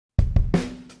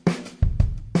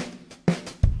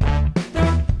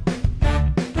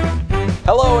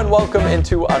Hello and welcome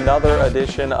into another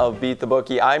edition of Beat the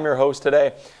Bookie. I'm your host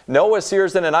today, Noah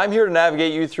Cierzan, and I'm here to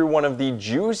navigate you through one of the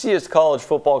juiciest college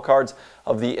football cards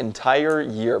of the entire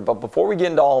year. But before we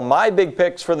get into all my big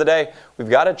picks for the day, we've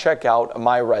got to check out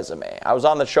my resume. I was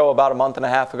on the show about a month and a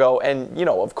half ago, and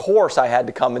of course I had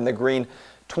to come in the green.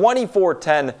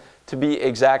 24-10 to be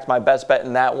exact, my best bet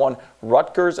in that one,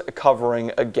 Rutgers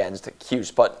covering against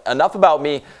Cuse. But enough about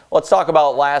me. Let's talk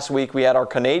about last week. We had our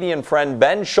Canadian friend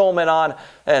Ben Schulman on,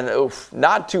 and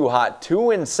not too hot.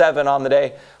 2-7 on the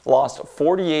day. Lost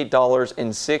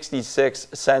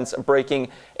 $48.66, breaking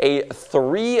a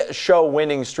 3-show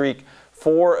winning streak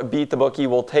for Beat the Bookie.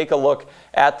 We'll take a look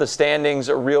at the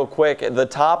standings real quick. The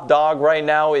top dog right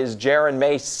now is Jaron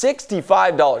May,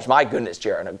 $65. My goodness,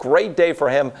 Jaron, a great day for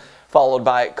him, followed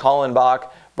by Colin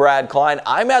Bach, Brad Klein.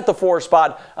 I'm at the 4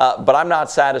 spot, but I'm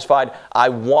not satisfied. I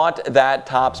want that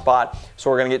top spot. So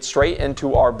we're going to get straight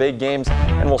into our big games,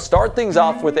 and we'll start things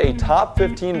off with a top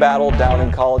 15 battle down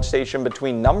in College Station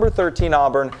between number 13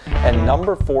 Auburn and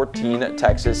number 14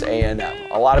 Texas A&M.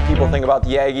 A lot of people think about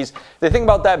the Aggies. They think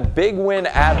about that big win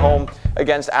at home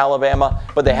against Alabama,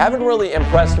 but they haven't really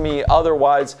impressed me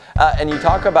otherwise. And you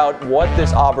talk about what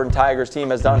this Auburn Tigers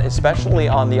team has done, especially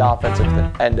on the offensive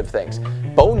end of things.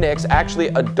 Bo Nix, actually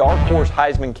a dark horse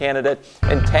Heisman candidate,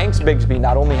 and Tanks Bigsby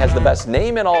not only has the best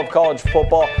name in all of college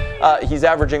football, he's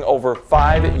averaging over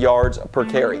 5 yards per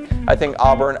carry. I think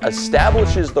Auburn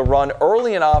establishes the run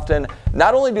early and often.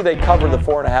 Not only do they cover the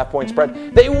 4.5-point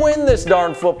spread, they win this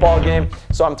darn football game.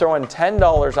 So I'm throwing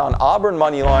 $10 on Auburn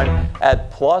money line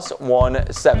at plus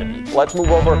 170. Let's move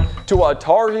over to a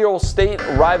Tar Heel State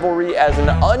rivalry as an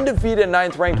undefeated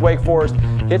 9th-ranked Wake Forest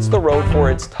hits the road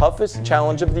for its toughest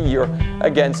challenge of the year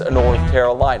against North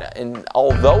Carolina. And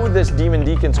although this Demon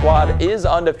Deacon squad is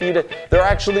undefeated, they're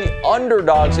actually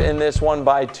underdogs in this one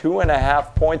by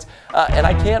 2.5 points. And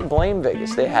I can't blame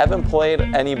Vegas. They haven't played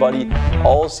anybody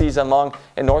all season long,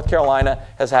 and North Carolina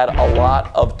has had a lot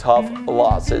of tough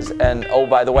losses. And oh,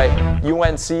 by the way,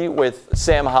 UNC with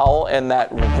Sam Howell and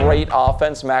that great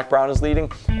offense Mac Brown is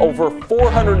leading, over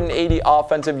 480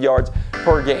 offensive yards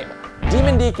per game.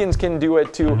 Demon Deacons can do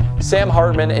it too. Sam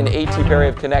Hartman and A.T. Perry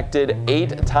have connected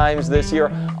 8 times this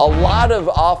year. A lot of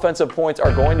offensive points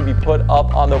are going to be put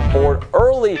up on the board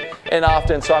early and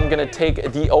often, so I'm going to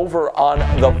take the over on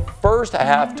the first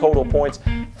half total points,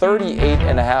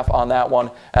 38.5 on that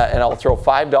one, and I'll throw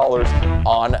 $5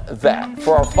 on that.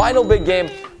 For our final big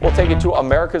game, we'll take it to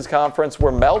America's Conference,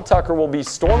 where Mel Tucker will be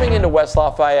storming into West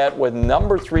Lafayette with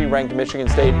number 3 ranked Michigan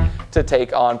State to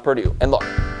take on Purdue. And look,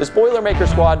 this Boilermaker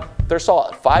squad, they're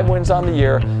solid. 5 wins on the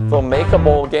year. They'll make a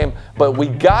bowl game, but we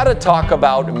got to talk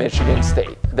about Michigan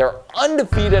State. They're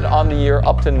undefeated on the year,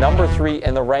 up to number 3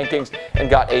 in the rankings, and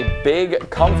got a big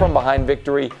come-from-behind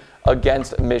victory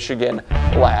against Michigan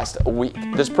last week.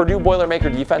 This Purdue Boilermaker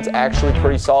defense actually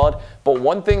pretty solid, but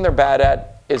one thing they're bad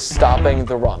at is stopping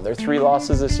the run. Their 3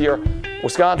 losses this year: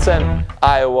 Wisconsin,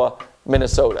 Iowa,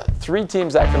 Minnesota. 3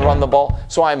 teams that can run the ball.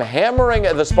 So I'm hammering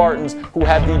the Spartans, who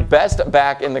have the best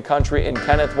back in the country in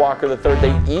Kenneth Walker III.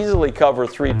 They easily cover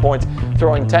 3 points,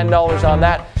 throwing $10 on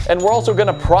that. And we're also going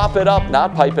to prop it up,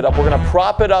 not pipe it up. We're going to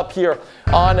prop it up here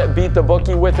on Beat the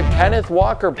Bookie with a Kenneth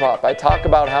Walker prop. I talk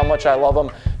about how much I love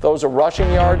him. Those are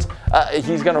rushing yards.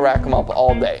 He's going to rack them up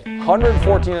all day.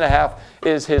 114.5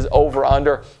 is his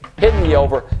over-under. Hitting the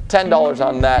over, $10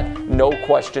 on that, no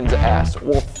questions asked.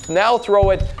 We'll now throw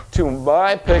it to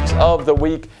my picks of the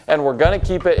week, and we're going to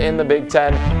keep it in the Big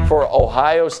Ten for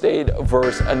Ohio State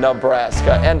versus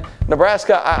Nebraska. And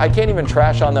Nebraska, I can't even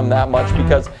trash on them that much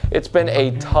because it's been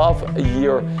a tough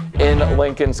year in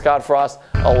Lincoln. Scott Frost,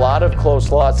 a lot of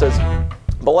close losses.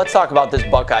 But let's talk about this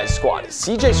Buckeyes squad.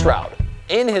 CJ Stroud,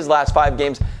 in his last 5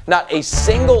 games, not a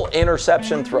single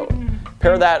interception thrown.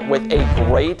 Pair that with a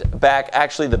great back,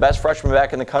 actually the best freshman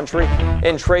back in the country,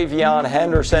 in Travion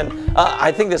Henderson.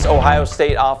 I think this Ohio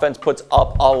State offense puts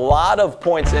up a lot of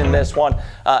points in this one,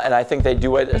 and I think they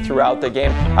do it throughout the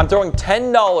game. I'm throwing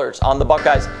 $10 on the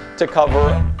Buckeyes to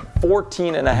cover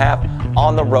 14.5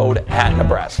 on the road at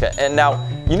Nebraska. And now,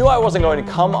 you knew I wasn't going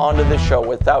to come onto this show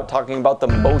without talking about the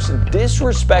most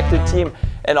disrespected team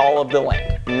in all of the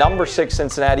land. Number 6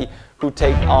 Cincinnati, who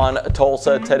take on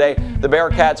Tulsa today. The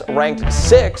Bearcats ranked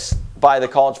 6th by the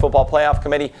College Football Playoff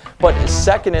Committee, but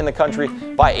 2nd in the country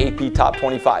by AP Top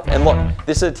 25. And look,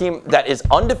 this is a team that is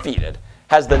undefeated,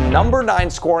 has the number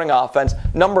 9 scoring offense,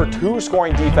 number 2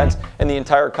 scoring defense in the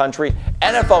entire country,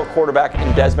 NFL quarterback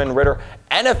in Desmond Ridder,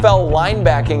 NFL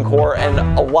linebacking core, and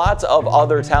lots of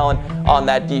other talent on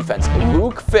that defense.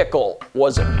 Luke Fickell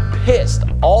was pissed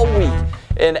all week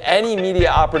in any media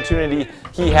opportunity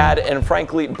he had and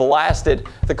frankly blasted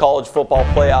the College Football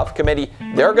Playoff Committee.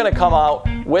 They're going to come out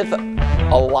with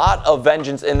a lot of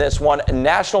vengeance in this one. A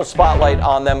national spotlight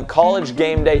on them. College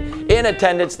game day in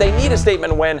attendance. They need a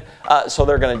statement win, so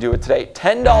they're going to do it today.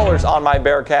 $10 on my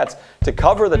Bearcats to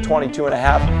cover the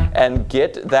 22.5 and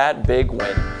get that big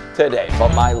win today.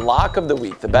 But my lock of the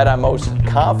week, the bet I'm most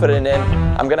confident in,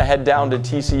 I'm going to head down to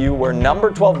TCU where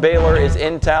number 12 Baylor is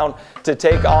in town to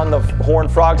take on the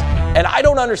Horned Frogs. And I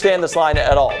don't understand this line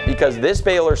at all because this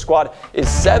Baylor squad is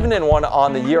 7-1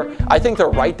 on the year. I think they're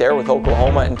right there with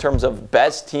Oklahoma in terms of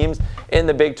best teams in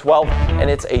the Big 12, and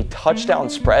it's a touchdown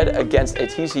spread against a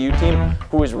TCU team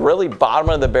who is really bottom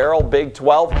of the barrel Big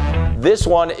 12. This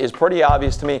one is pretty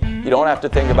obvious to me. You don't have to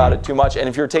think about it too much. And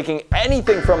if you're taking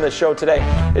anything from this show today,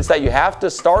 it's that you have to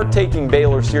start taking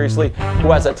Baylor seriously,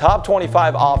 who has a top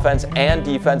 25 offense and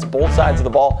defense, both sides of the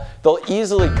ball. They'll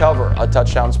easily cover a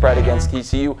touchdown spread against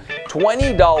TCU.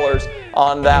 $20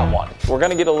 on that one. We're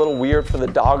going to get a little weird for the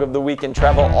dog of the week and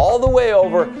travel all the way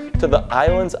over to the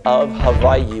islands of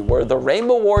Hawaii, where the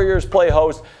Rainbow Warriors play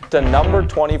host to number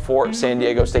 24 San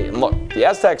Diego State. And look, the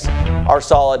Aztecs are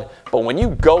solid, but when you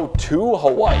go to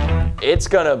Hawaii, it's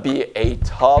going to be a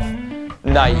tough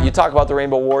night. You talk about the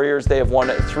Rainbow Warriors. They have won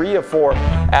 3 of 4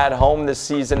 at home this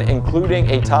season, including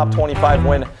a top 25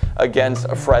 win against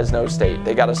Fresno State.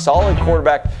 They got a solid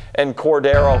quarterback in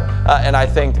Cordero, and I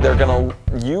think they're going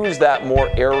to use that more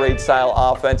air raid style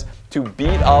offense to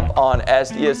beat up on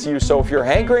SDSU. So if you're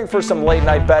hankering for some late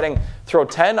night betting, throw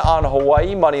 10 on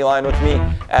Hawaii money line with me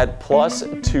at plus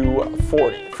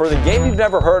 240. For the game you've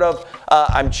never heard of,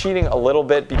 I'm cheating a little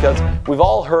bit because we've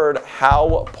all heard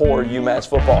how poor UMass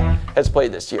football has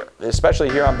played this year, especially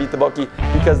here on Beat the Bookie,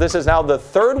 because this is now the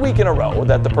 3rd week in a row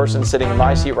that the person sitting in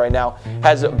my seat right now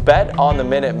has bet on the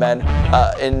Minutemen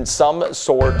in some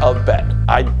sort of bet.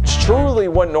 I truly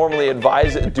wouldn't normally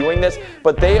advise doing this,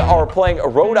 but they are playing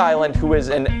Rhode Island, who is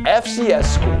an FCS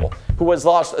school, who has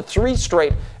lost 3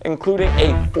 straight, including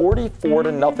a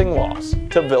 44-0 loss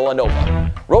to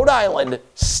Villanova. Rhode Island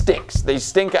stinks. They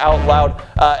stink out loud,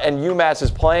 and UMass is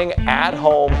playing at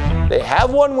home. They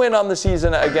have 1 win on the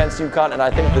season against UConn, and I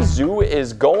think the Zoo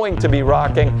is going to be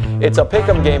rocking. It's a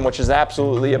pick'em game, which is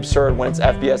absolutely absurd when it's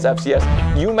FBS, FCS.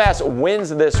 UMass wins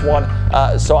this one,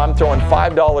 so I'm throwing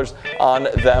 $5 on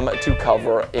them to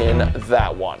cover in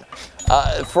that one.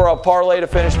 For a parlay to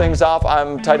finish things off,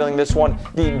 I'm titling this one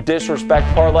the Disrespect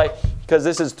Parlay, because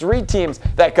this is 3 teams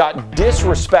that got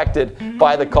disrespected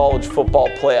by the College Football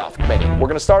Playoff Committee. We're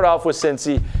going to start off with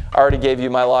Cincy. I already gave you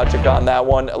my logic on that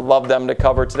one. Love them to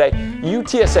cover today.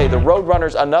 UTSA, the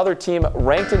Roadrunners, another team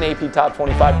ranked in AP Top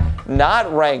 25,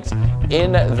 not ranked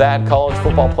in that College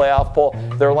Football Playoff poll.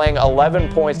 They're laying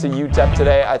 11 points to UTEP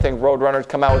today. I think Roadrunners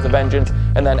come out with a vengeance.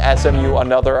 And then SMU,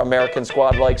 another American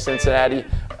squad like Cincinnati,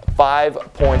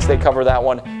 5 points. They cover that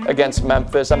one against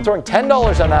Memphis. I'm throwing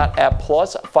 $10 on that at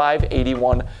plus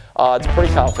 581. It's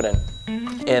pretty confident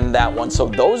in that one. So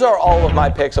those are all of my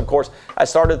picks. Of course, I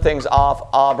started things off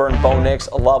Auburn, Bo Nix,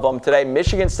 love them today.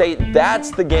 Michigan State, that's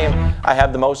the game I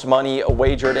have the most money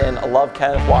wagered in. I love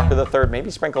Kenneth Walker III. Maybe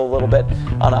sprinkle a little bit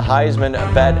on a Heisman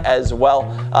bet as well.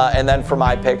 And then for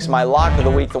my picks, my lock of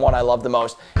the week, the one I love the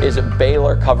most, is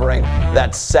Baylor covering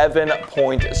that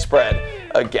 7-point spread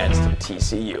against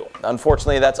TCU.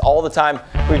 Unfortunately, that's all the time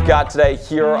we've got today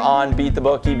here on Beat the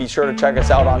Bookie. Be sure to check us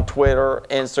out on Twitter,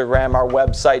 Instagram, our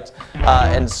website,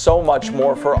 and so much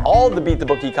more for all the Beat the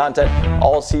Bookie content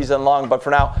all season long. But for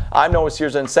now, I'm Noah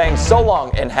Cierzan saying so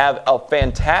long and have a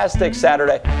fantastic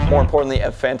Saturday. More importantly,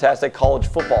 a fantastic college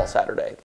football Saturday.